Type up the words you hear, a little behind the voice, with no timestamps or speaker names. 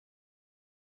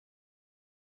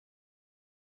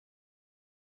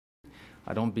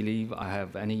I don't believe I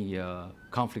have any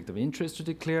conflict of interest to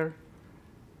declare,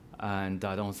 and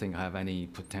I don't think I have any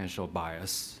potential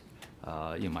bias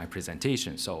in my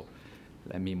presentation. So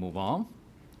let me move on.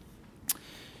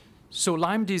 So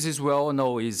Lyme disease, we all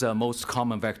know, is the most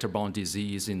common vector-borne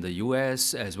disease in the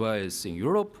US as well as in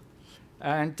Europe.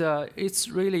 And it's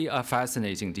really a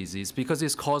fascinating disease because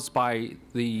it's caused by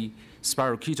the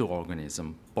spirochetal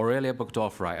organism, Borrelia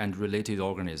burgdorferi, and related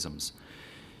organisms.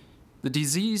 The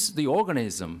disease, the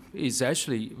organism, is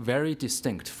actually very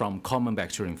distinct from common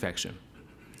bacterial infection.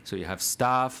 So you have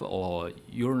staph or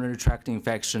urinary tract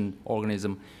infection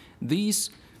organism. These,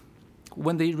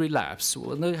 when they relapse,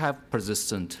 when they have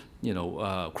persistent,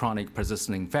 chronic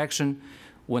persistent infection,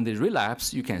 when they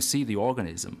relapse, you can see the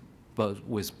organism. But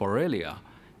with Borrelia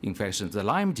infection, the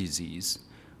Lyme disease,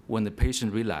 when the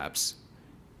patient relapses,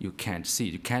 you can't see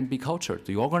it. You can't be cultured.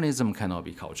 The organism cannot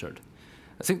be cultured.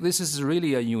 I think this is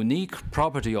really a unique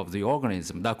property of the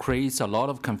organism that creates a lot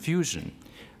of confusion.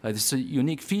 It's a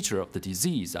unique feature of the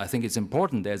disease. I think it's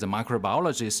important as a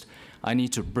microbiologist, I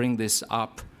need to bring this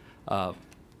up. The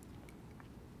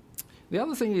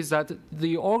other thing is that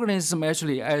the organism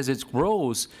actually, as it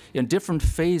grows in different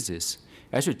phases,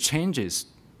 actually changes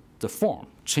the form,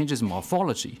 changes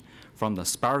morphology from the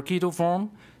spirochetal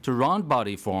form to round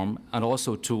body form and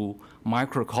also to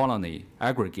microcolony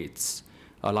aggregates,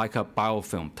 like a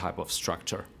biofilm type of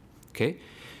structure, okay?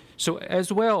 So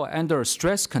as well, under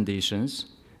stress conditions,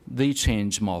 they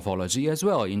change morphology as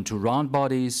well into round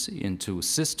bodies, into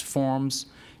cyst forms,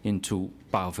 into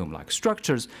biofilm-like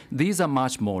structures. These are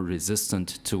much more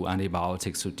resistant to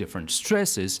antibiotics, to different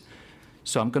stresses.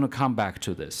 So I'm going to come back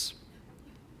to this.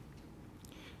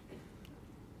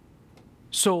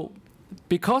 So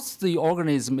because the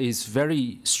organism is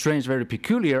very strange, very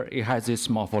peculiar, it has its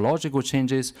morphological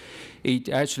changes, it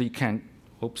actually can,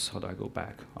 oops, how do I go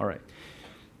back? All right.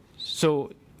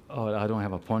 So, I don't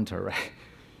have a pointer, right?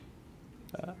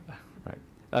 Right,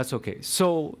 that's okay.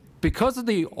 So because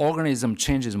the organism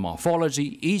changes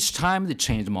morphology, each time they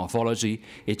change morphology,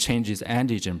 it changes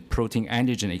antigen, protein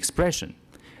antigen expression.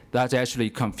 That actually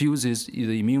confuses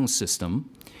the immune system,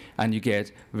 and you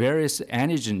get various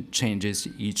antigen changes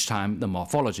each time the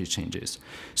morphology changes.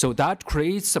 So that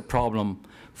creates a problem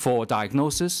for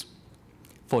diagnosis,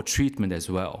 for treatment as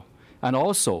well. And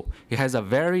also, it has a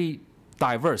very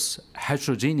diverse,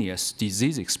 heterogeneous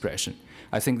disease expression.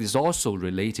 I think this is also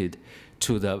related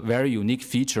to the very unique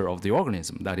feature of the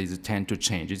organism, that is, it tends to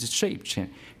change its shape,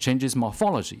 changes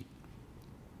morphology.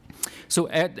 So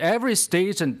at every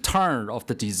stage and turn of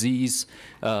the disease,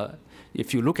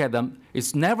 if you look at them,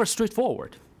 it's never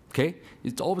straightforward, okay?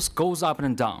 It always goes up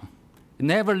and down,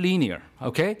 never linear,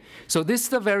 okay? So this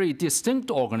is a very distinct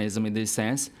organism in this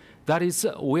sense. That is,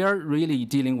 we're really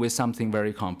dealing with something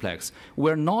very complex.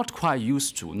 We're not quite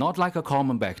used to, not like a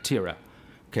common bacteria,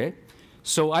 okay?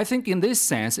 So I think in this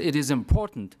sense, it is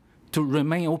important to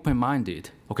remain open-minded,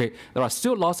 okay? There are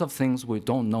still lots of things we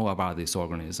don't know about this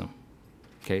organism,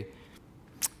 okay?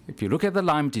 If you look at the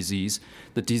Lyme disease,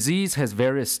 the disease has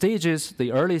various stages.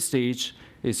 The early stage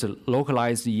is a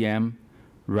localized EM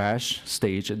rash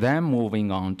stage, then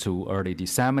moving on to early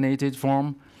disseminated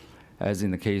form, as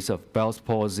in the case of Bell's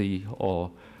palsy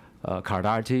or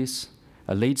carditis,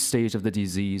 a late stage of the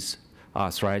disease,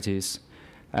 arthritis,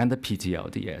 and the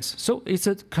PTLDS. So it's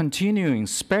a continuing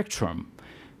spectrum.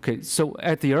 Okay, so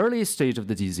at the early stage of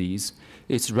the disease,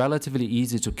 it's relatively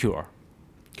easy to cure.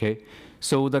 Okay,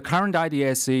 so the current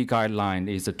IDSA guideline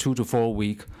is a 2 to 4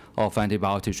 week of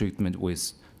antibiotic treatment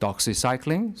with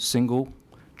doxycycline, single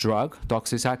drug,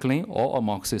 doxycycline, or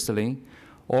amoxicillin,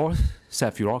 or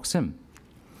cefuroxime.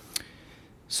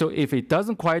 So if it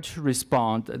doesn't quite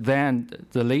respond, then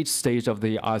the late stage of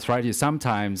the arthritis,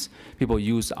 sometimes people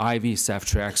use IV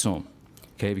ceftriaxone,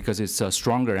 okay, because it's a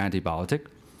stronger antibiotic.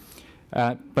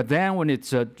 But then when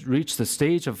it's reached the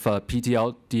stage of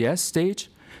PTLDS stage,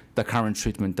 the current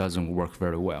treatment doesn't work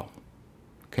very well,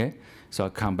 okay? So I'll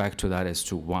come back to that as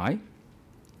to why.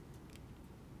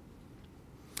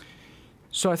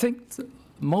 So I think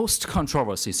most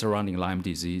controversy surrounding Lyme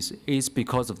disease is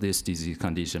because of this disease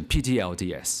condition,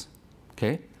 PTLDS,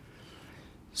 okay?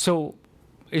 So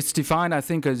it's defined, I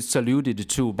think it's alluded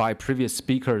to by previous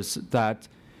speakers, that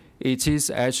it is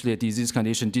actually a disease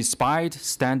condition. Despite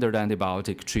standard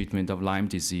antibiotic treatment of Lyme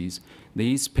disease,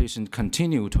 these patients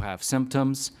continue to have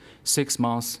symptoms 6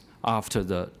 months after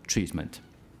the treatment.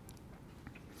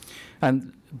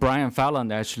 And Brian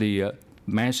Fallon actually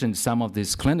mentioned some of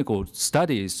these clinical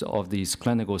studies of these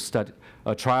clinical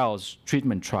trials,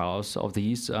 treatment trials of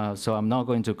these. So I'm not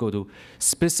going to go to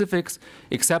specifics,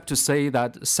 except to say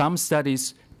that some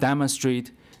studies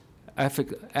demonstrate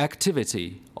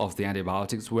activity of the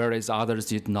antibiotics, whereas others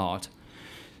did not.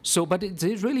 So, but it's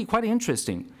really quite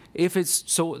interesting. If it's,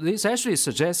 so this actually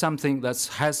suggests something that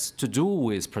has to do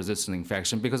with persistent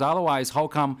infection, because otherwise, how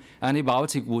come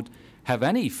antibiotic would have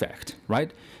any effect,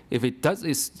 right? If it does,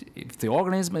 if the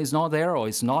organism is not there or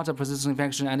it's not a persistent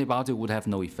infection, antibiotic would have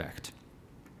no effect.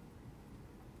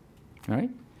 All right?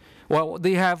 Well,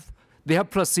 they have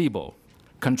placebo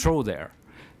control there,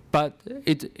 but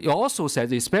it also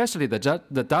says, especially the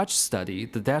Dutch study,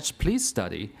 the Dutch police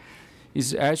study,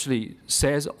 is actually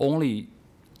says only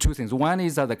two things. One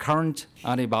is that the current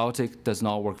antibiotic does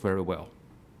not work very well.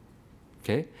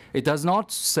 Okay, it does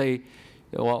not say,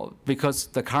 well, because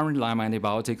the current Lyme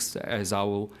antibiotics, as I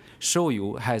will show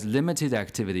you, has limited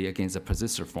activity against the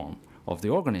persister form of the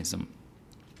organism.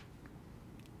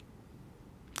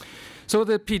 So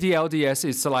the PTLDS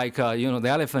is like, you know, the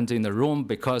elephant in the room,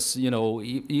 because, you know,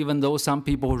 even though some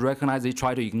people recognize, they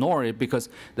try to ignore it because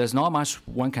there's not much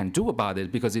one can do about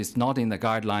it because it's not in the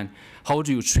guideline. How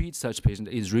do you treat such patient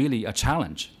is really a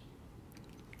challenge.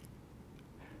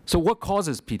 So what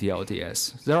causes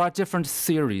PTLDS? There are different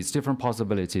theories, different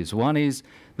possibilities. One is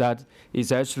that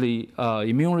it's actually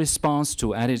immune response to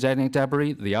antigenic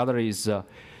debris. The other is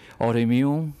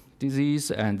autoimmune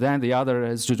disease, and then the other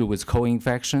has to do with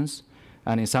co-infections.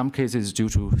 And in some cases, due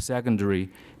to secondary,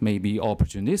 maybe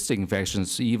opportunistic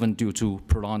infections, even due to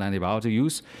prolonged antibiotic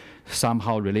use,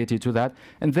 somehow related to that.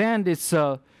 And then it's,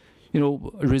 you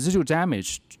know, residual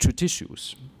damage to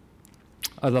tissues.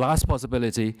 The last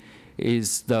possibility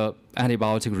is the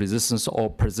antibiotic resistance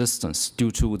or persistence due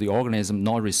to the organism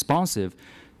not responsive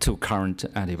to current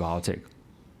antibiotic.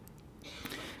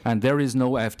 And there is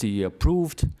no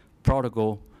FDA-approved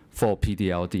protocol for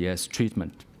PTLDS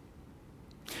treatment.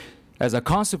 As a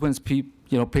consequence,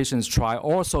 patients try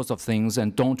all sorts of things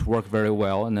and don't work very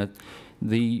well, and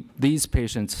these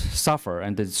patients suffer,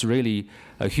 and it's really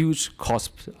a huge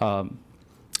cost,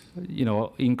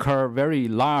 incur very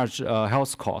large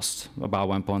health costs, about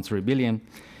 1.3 billion,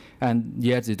 and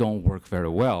yet they don't work very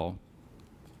well.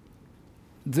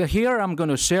 Here I'm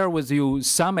going to share with you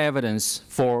some evidence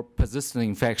for persistent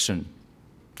infection,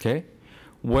 okay,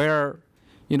 where,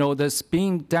 you know, that's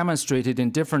being demonstrated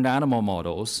in different animal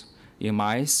models, in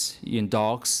mice, in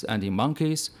dogs, and in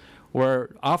monkeys, where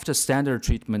after standard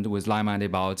treatment with Lyme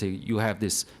antibiotic, you have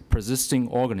these persisting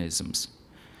organisms.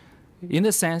 In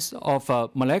the sense of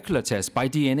a molecular test by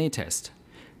DNA test,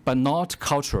 but not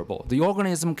culturable. The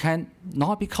organism can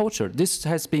not be cultured. This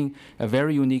has been a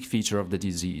very unique feature of the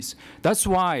disease. That's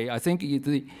why I think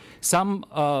some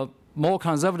more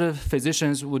conservative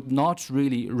physicians would not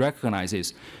really recognize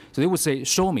this. So they would say,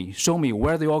 show me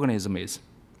where the organism is,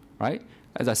 right?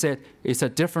 As I said, it's a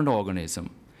different organism.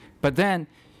 But then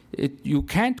you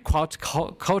can't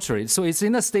culture it, so it's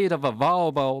in a state of a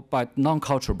viable but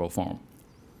non-culturable form.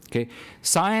 Okay?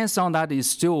 Science on that is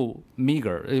still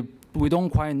meager. We don't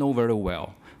quite know very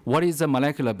well. What is the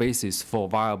molecular basis for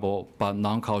viable but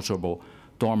non-culturable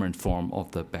dormant form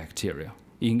of the bacteria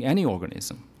in any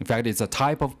organism? In fact, it's a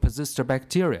type of persister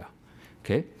bacteria.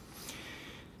 Okay?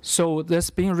 So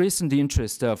there's been recent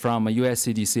interest from US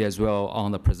CDC as well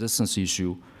on the persistence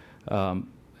issue,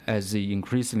 as they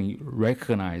increasingly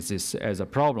recognize this as a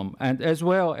problem, and as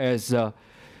well as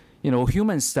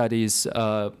human studies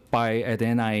at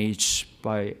NIH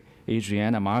by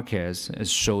Adriana Marquez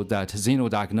has showed that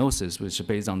xenodiagnosis, which is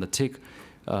based on the tick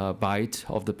bite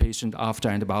of the patient after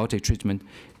antibiotic treatment,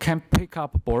 can pick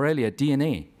up Borrelia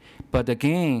DNA, but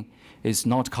again, is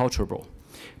not culturable.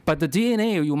 But the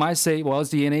DNA, you might say, well,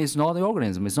 DNA is not the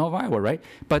organism, it's not viable, right?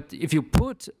 But if you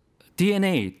put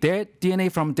DNA, dead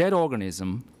DNA from dead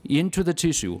organism into the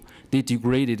tissue, they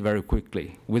degrade it very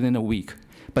quickly, within a week.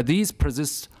 But these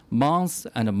persist months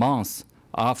and months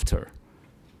after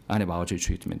antibiotic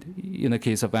treatment, in the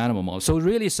case of animal models. So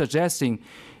really suggesting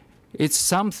it's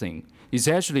something, it's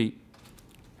actually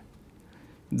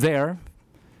there,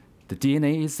 the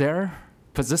DNA is there,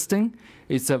 persisting.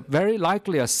 It's very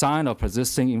likely a sign of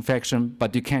persisting infection,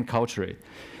 but you can't culture it.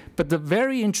 But the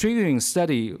very intriguing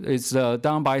study is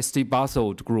done by Steve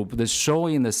Barthold group that's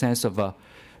showing the sense of a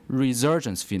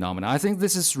resurgence phenomenon. I think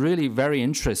this is really very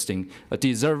interesting,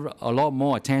 deserve a lot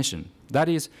more attention. That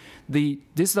is, this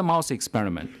is the mouse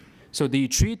experiment. So they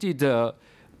treated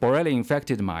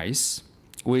Borrelia-infected mice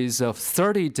with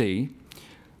 30 days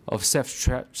of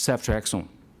ceftriaxone.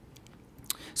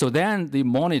 So then they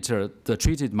monitor the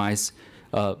treated mice,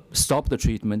 stop the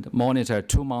treatment, monitor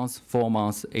 2 months, 4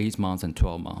 months, 8 months, and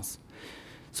 12 months.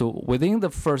 So within the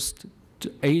first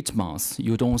 8 months,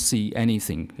 you don't see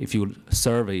anything. If you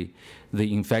survey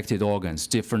the infected organs,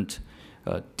 different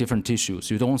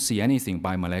tissues, you don't see anything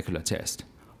by molecular test.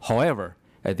 However,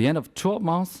 at the end of 12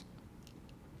 months,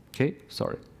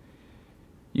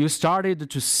 you started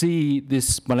to see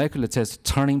this molecular test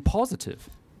turning positive.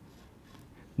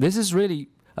 This is really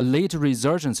a late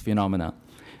resurgence phenomena,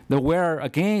 where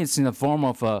again it's in the form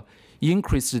of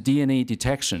increased DNA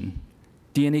detection,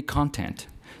 DNA content,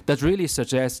 that really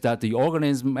suggests that the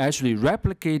organism actually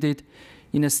replicated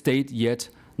in a state yet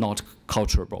not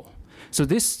culturable. So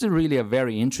this is really a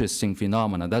very interesting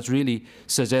phenomenon that really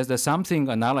suggests that something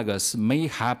analogous may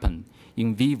happen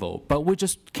in vivo, but we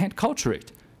just can't culture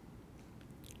it.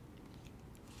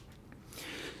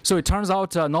 So it turns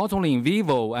out not only in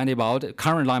vivo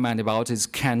current Lyme antibiotics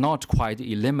cannot quite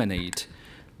eliminate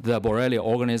the Borrelia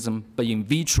organism, but in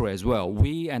vitro as well.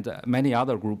 We and many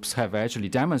other groups have actually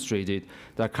demonstrated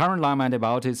that current Lyme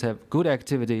antibiotics have good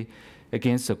activity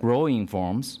against the growing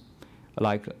forms,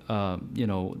 like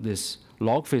this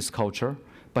log phase culture,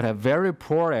 but have very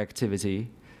poor activity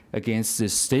against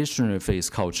this stationary phase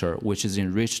culture, which is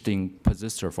enriched in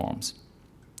persister forms.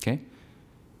 Okay.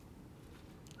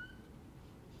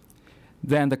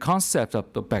 Then the concept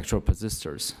of the bacterial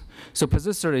persisters. So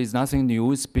persister is nothing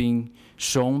new. It's been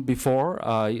shown before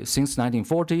since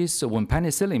 1940s when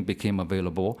penicillin became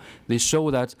available. They show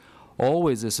that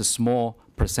always is a small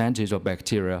percentage of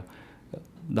bacteria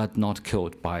that not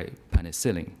killed by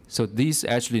penicillin. So these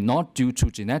actually not due to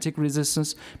genetic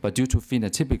resistance, but due to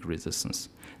phenotypic resistance.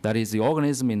 That is, the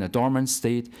organism in a dormant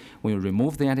state, when you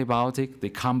remove the antibiotic, they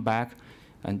come back,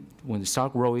 and when they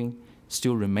start growing,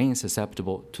 still remain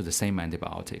susceptible to the same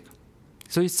antibiotic.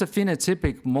 So it's a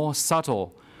phenotypic, more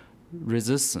subtle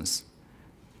resistance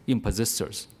in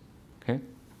persisters. Okay?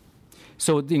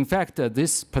 So in fact,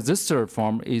 this persister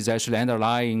form is actually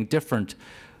underlying different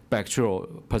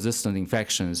bacterial persistent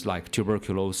infections like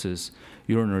tuberculosis,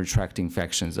 urinary tract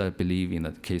infections, I believe in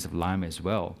the case of Lyme as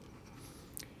well.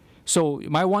 So you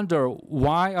might wonder,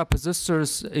 why are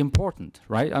persisters important,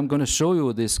 right? I'm going to show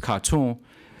you this cartoon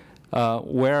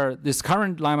where this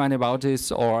current Lyme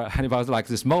antibiotics or antibiotics like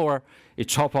this mower, it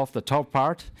chop off the top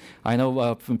part. I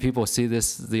know when people see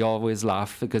this, they always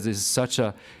laugh because it's such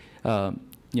a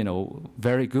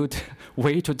very good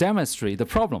way to demonstrate the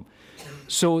problem.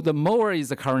 So the mower is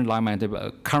the current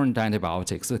current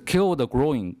antibiotics that kill the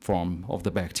growing form of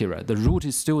the bacteria. The root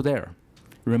is still there,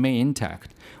 remain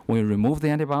intact. When you remove the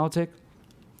antibiotic,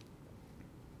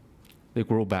 they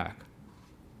grow back.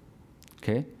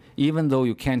 Okay? Even though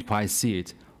you can't quite see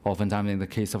it, oftentimes in the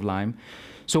case of Lyme.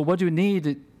 So what you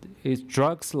need is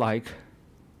drugs like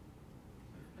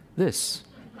this,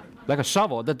 like a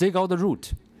shovel that dig out the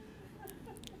root.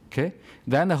 Okay?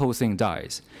 Then the whole thing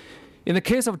dies. In the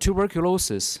case of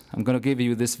tuberculosis, I'm going to give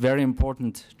you this very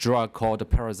important drug called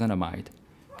pyrazinamide.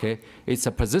 Okay? It's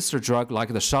a persister drug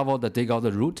like the shovel that dig out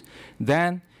the root,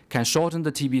 then can shorten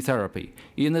the TB therapy.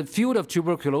 In the field of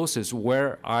tuberculosis,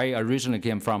 where I originally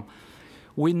came from,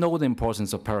 we know the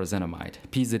importance of pyrazinamide,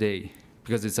 PZA,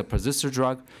 because it's a persister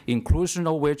drug, inclusion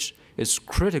of which is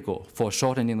critical for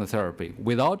shortening the therapy,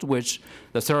 without which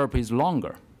the therapy is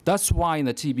longer. That's why in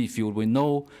the TB field we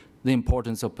know the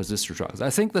importance of persister drugs. I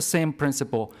think the same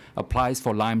principle applies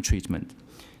for Lyme treatment.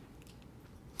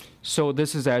 So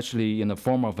this is actually in the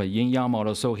form of a yin-yang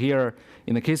model. So here,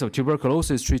 in the case of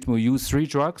tuberculosis treatment, we use 3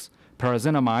 drugs,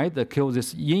 pyrazinamide that kills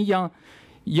this yin-yang.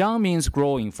 Yang means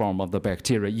growing form of the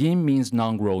bacteria. Yin means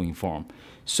non-growing form.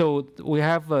 So we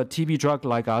have a TB drug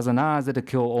like azanaz that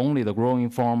kill only the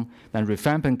growing form. Then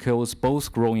rifampin kills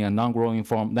both growing and non-growing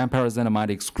form. Then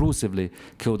pyrazinamide exclusively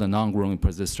kills the non-growing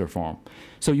persister form.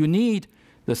 So you need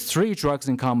the 3 drugs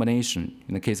in combination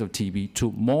in the case of TB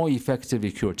to more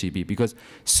effectively cure TB, because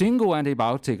single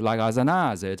antibiotic like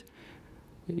azanaz,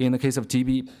 in the case of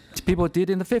TB, people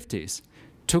did in the 50s,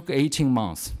 took 18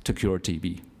 months to cure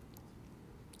TB.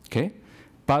 Okay?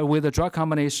 But with a drug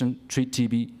combination, treat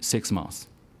TB 6 months.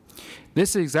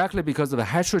 This is exactly because of the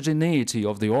heterogeneity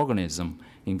of the organism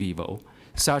in vivo,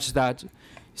 such that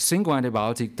single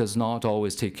antibiotic does not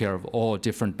always take care of all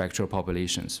different bacterial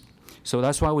populations. So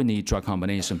that's why we need drug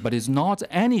combination. But it's not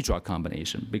any drug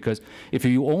combination, because if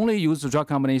you only use the drug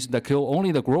combination that kill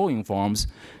only the growing forms,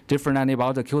 different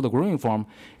antibiotics that kill the growing form,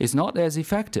 it's not as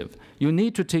effective. You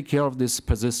need to take care of this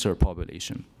persister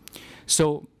population.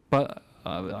 So, but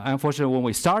unfortunately, when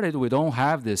we started, we don't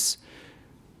have this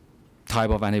type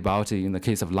of antibiotic in the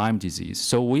case of Lyme disease.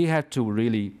 So we had to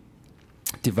really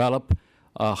develop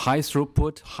a high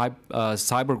throughput,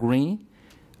 cyber-green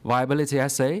viability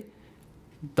assay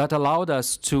that allowed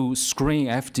us to screen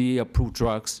FDA-approved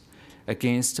drugs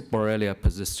against Borrelia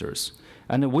persisters.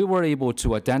 And we were able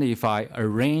to identify a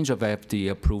range of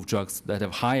FDA-approved drugs that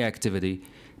have high activity,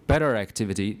 better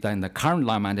activity than the current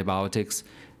Lyme antibiotics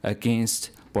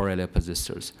against Borrelia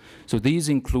persisters. So these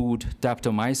include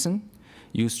daptomycin,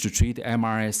 used to treat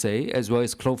MRSA, as well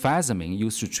as clofazimine,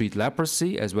 used to treat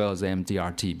leprosy, as well as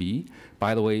MDR-TB.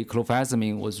 By the way,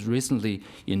 clofazimine was recently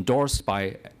endorsed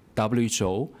by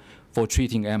WHO for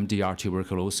treating MDR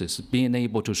tuberculosis, being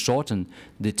able to shorten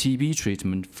the TB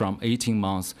treatment from 18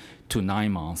 months to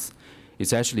 9 months.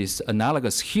 It's actually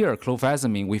analogous here.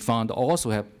 Clofazimine, we found,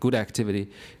 also have good activity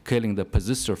killing the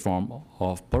persister form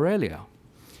of Borrelia.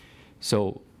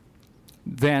 So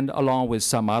then, along with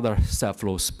some other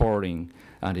cephalosporin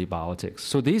antibiotics.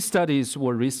 So these studies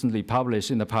were recently published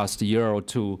in the past year or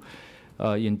two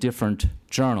in different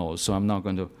journals, so I'm not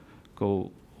going to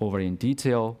go over in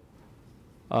detail.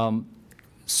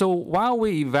 So while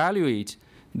we evaluate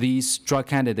these drug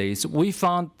candidates, we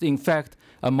found, in fact,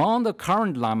 among the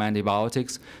current Lyme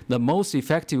antibiotics, the most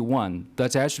effective one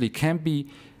that actually can be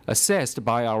assessed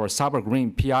by our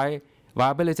cybergreen PI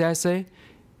viability assay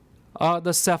are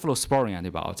the cephalosporin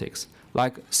antibiotics,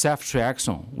 like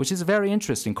ceftriaxone, which is very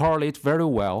interesting, correlate very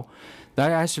well.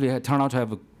 That actually turned out to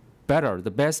have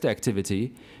the best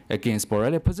activity against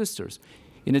Borrelia persisters.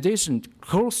 In addition,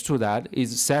 close to that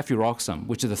is cefuroxime,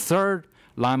 which is the third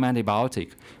Lyme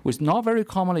antibiotic, which is not very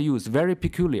commonly used, very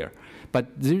peculiar.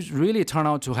 But these really turn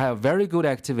out to have very good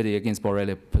activity against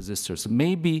Borrelia persisters. It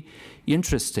may be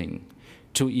interesting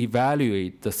to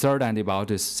evaluate the third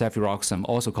antibiotic, cefuroxime,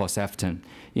 also called Ceftin,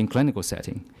 in clinical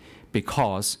setting,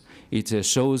 because it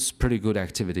shows pretty good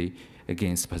activity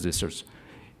against persisters.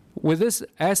 With this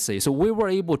assay, so we were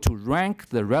able to rank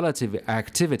the relative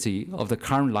activity of the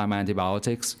current Lyme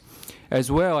antibiotics, as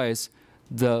well as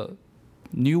the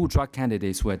new drug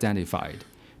candidates we identified.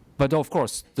 But of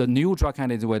course, the new drug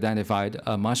candidates we identified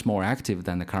are much more active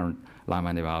than the current Lyme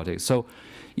antibiotics. So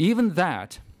even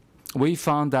that, we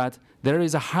found that there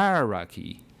is a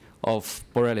hierarchy of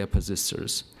Borrelia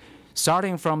persisters,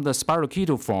 starting from the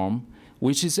spirochetal form,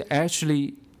 which is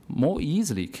actually more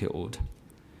easily killed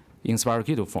in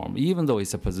spirochetal form, even though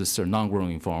it's a persister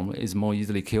non-growing form, is more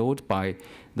easily killed by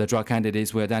the drug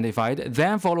candidates we identified,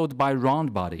 then followed by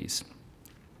round bodies.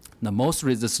 The most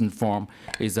resistant form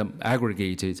is an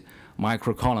aggregated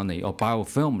microcolony or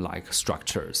biofilm-like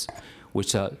structures,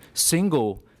 which a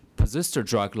single persister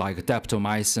drug like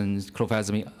daptomycin,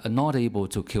 clofazimine are not able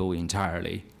to kill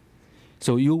entirely.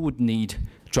 So you would need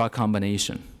drug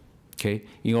combination. Okay,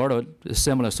 in order, a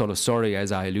similar sort of story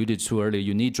as I alluded to earlier,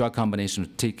 you need drug combination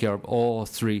to take care of all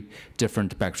three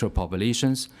different bacterial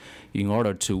populations in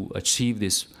order to achieve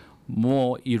this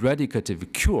more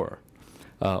eradicative cure.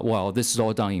 Well, this is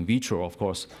all done in vitro, of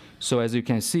course. So as you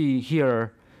can see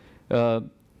here,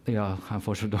 yeah,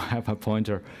 unfortunately don't have a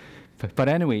pointer. But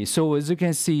anyway, so as you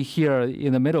can see here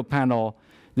in the middle panel,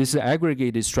 this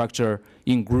aggregated structure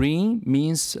in green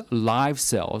means live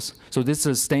cells. So this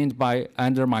is stained by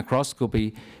under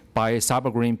microscopy by a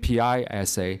cybergreen PI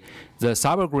assay. The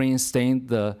cybergreen stained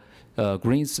the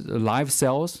live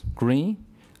cells green,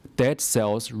 dead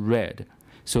cells red.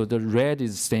 So the red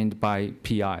is stained by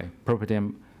PI,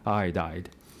 propylium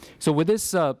iodide. So with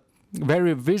this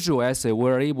very visual assay,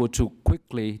 we're able to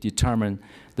quickly determine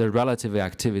the relative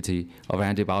activity of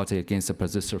antibiotic against the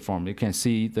persister form. You can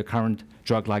see the current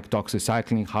drug like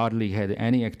doxycycline hardly had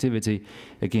any activity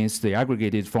against the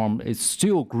aggregated form. It's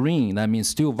still green, that means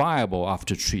still viable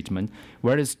after treatment,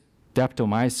 whereas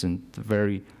daptomycin, the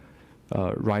very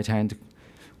right-hand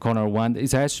corner one,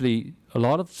 is actually a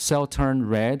lot of cell turn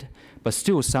red, but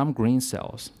still some green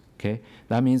cells. Okay,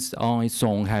 that means on its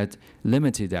own had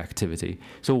limited activity.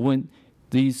 So when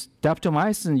these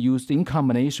daptomycin used in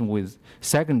combination with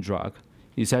second drug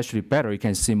is actually better. You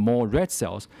can see more red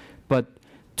cells, but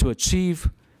to achieve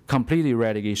complete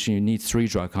eradication, you need three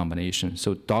drug combinations.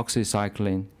 So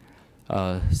doxycycline,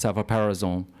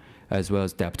 cefoperazone, as well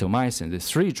as daptomycin. The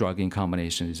three drug in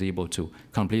combination is able to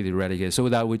completely eradicate so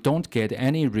that we don't get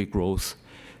any regrowth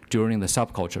during the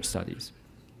subculture studies.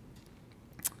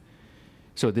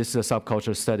 So this is a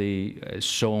subculture study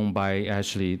shown by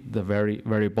actually the very,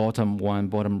 very bottom one,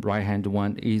 bottom right-hand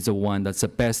one is the one that's the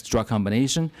best drug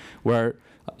combination, where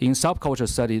in subculture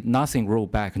study, nothing grew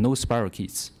back, no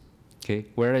spirochetes. Okay?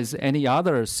 Whereas any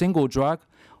other single drug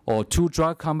or two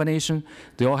drug combination,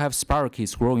 they all have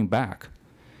spirochetes growing back.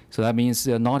 So that means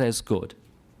they're not as good.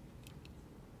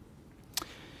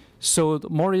 So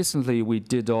more recently, we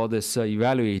did all this,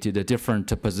 evaluated the different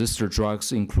persister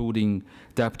drugs, including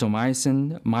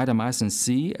daptomycin, mitomycin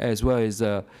C, as well as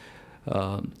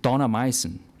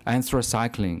donomycin,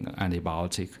 anthracycline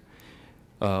antibiotic.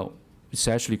 it's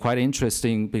actually quite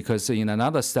interesting because in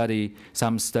another study,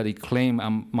 some study claim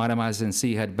mitomycin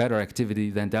C had better activity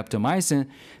than daptomycin,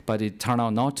 but it turned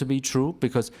out not to be true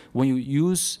because when you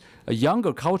use a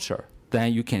younger culture,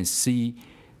 then you can see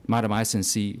mitomycin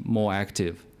C more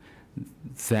active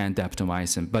than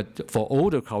daptomycin. But for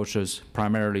older cultures,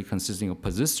 primarily consisting of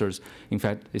persisters, in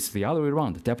fact, it's the other way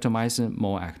around. Daptomycin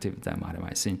more active than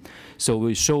mitomycin. So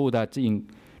we show that in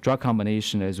drug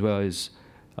combination as well as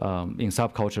in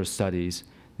subculture studies,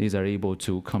 these are able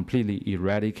to completely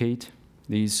eradicate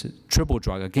these triple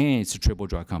drug. Again, it's a triple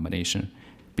drug combination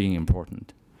being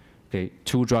important. Okay,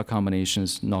 2 drug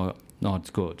combinations, not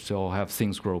good. So I'll have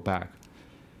things grow back.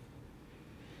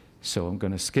 So I'm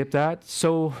going to skip that.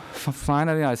 So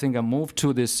finally, I think I moved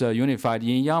to this unified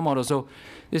yin-yang model. So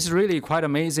this is really quite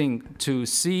amazing to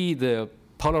see the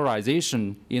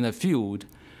polarization in a field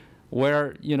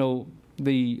where, you know,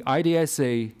 the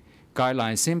IDSA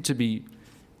guidelines seem to be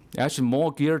actually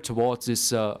more geared towards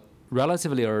this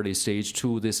relatively early stage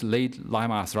to this late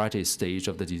Lyme arthritis stage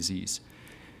of the disease.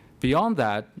 Beyond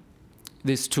that,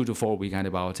 this 2 to 4 week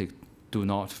antibiotic do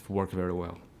not work very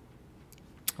well.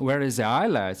 Whereas the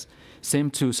ILATs seem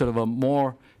to sort of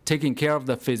more taking care of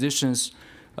the physicians,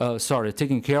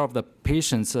 taking care of the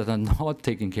patients that are not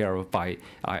taken care of by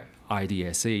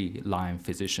IDSA Lyme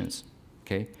physicians.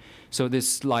 Okay, so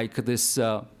this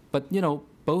but you know,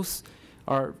 both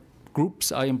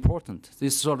groups are important.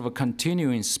 This is sort of a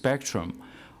continuing spectrum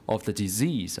of the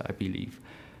disease, I believe.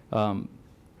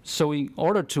 So in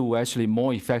order to actually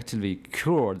more effectively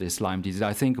cure this Lyme disease,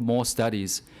 I think more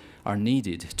studies are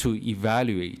needed to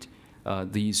evaluate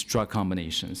these drug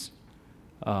combinations.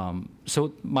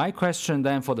 So my question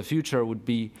then for the future would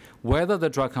be whether the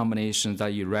drug combinations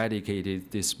that eradicated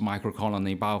these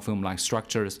microcolony biofilm-like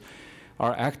structures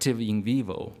are active in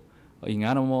vivo, in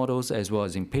animal models as well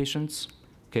as in patients,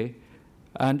 okay?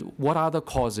 And what are the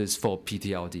causes for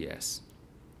PTLDS,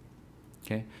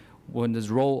 okay? When the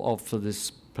role of this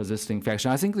persistent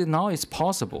infection, I think that now it's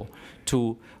possible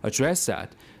to address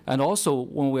that. And also,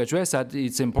 when we address that,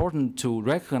 it's important to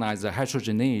recognize the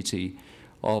heterogeneity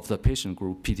of the patient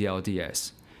group,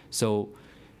 PTLDS. So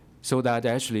that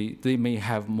actually they may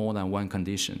have more than one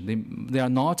condition. They are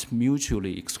not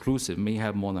mutually exclusive, may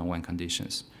have more than one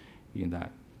conditions in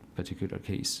that particular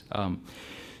case.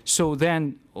 So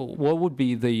then what would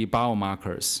be the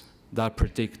biomarkers that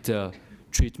predict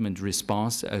treatment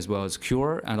response as well as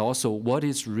cure? And also what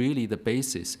is really the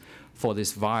basis for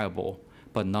this viable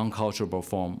but non-culturable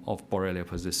form of Borrelia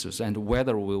persisters, and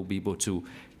whether we'll be able to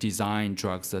design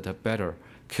drugs that are better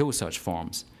kill such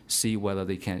forms, see whether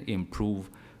they can improve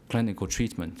clinical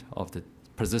treatment of the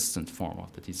persistent form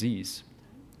of the disease.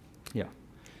 Yeah.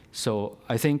 So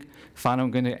I think finally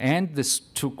I'm going to end this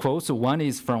 2 quotes. One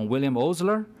is from William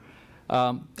Osler.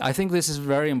 I think this is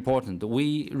very important.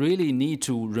 We really need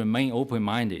to remain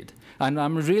open-minded. And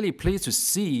I'm really pleased to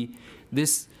see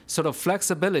this sort of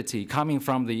flexibility coming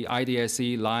from the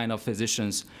IDSE line of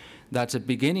physicians that are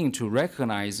beginning to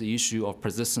recognize the issue of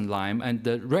persistent Lyme and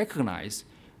recognize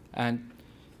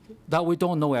that we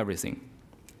don't know everything.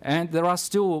 And there are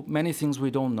still many things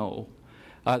we don't know.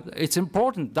 It's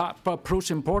important, that approach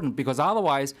is important, because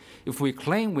otherwise, if we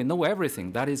claim we know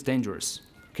everything, that is dangerous.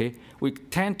 Okay? We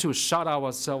tend to shut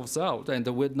ourselves out, and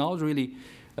we're not really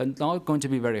not going to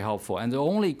be very helpful, and they're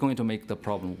only going to make the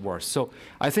problem worse. So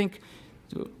I think,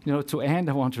 you know, to end,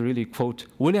 I want to really quote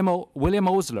William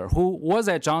Osler, who was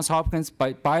at Johns Hopkins,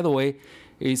 by the way,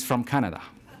 is from Canada.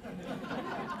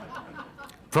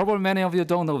 Probably many of you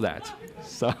don't know that.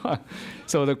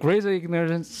 So the greater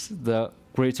ignorance, the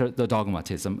greater the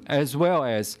dogmatism, as well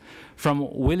as from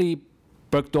Willy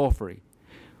Burgdorfer,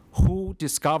 who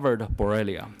discovered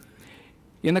Borrelia.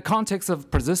 In the context of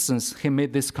persistence, he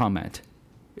made this comment: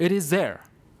 it is there,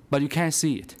 but you can't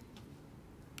see it.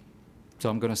 So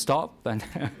I'm going to stop and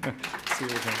see you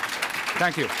again.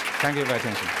 Thank you. Thank you for your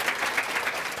attention.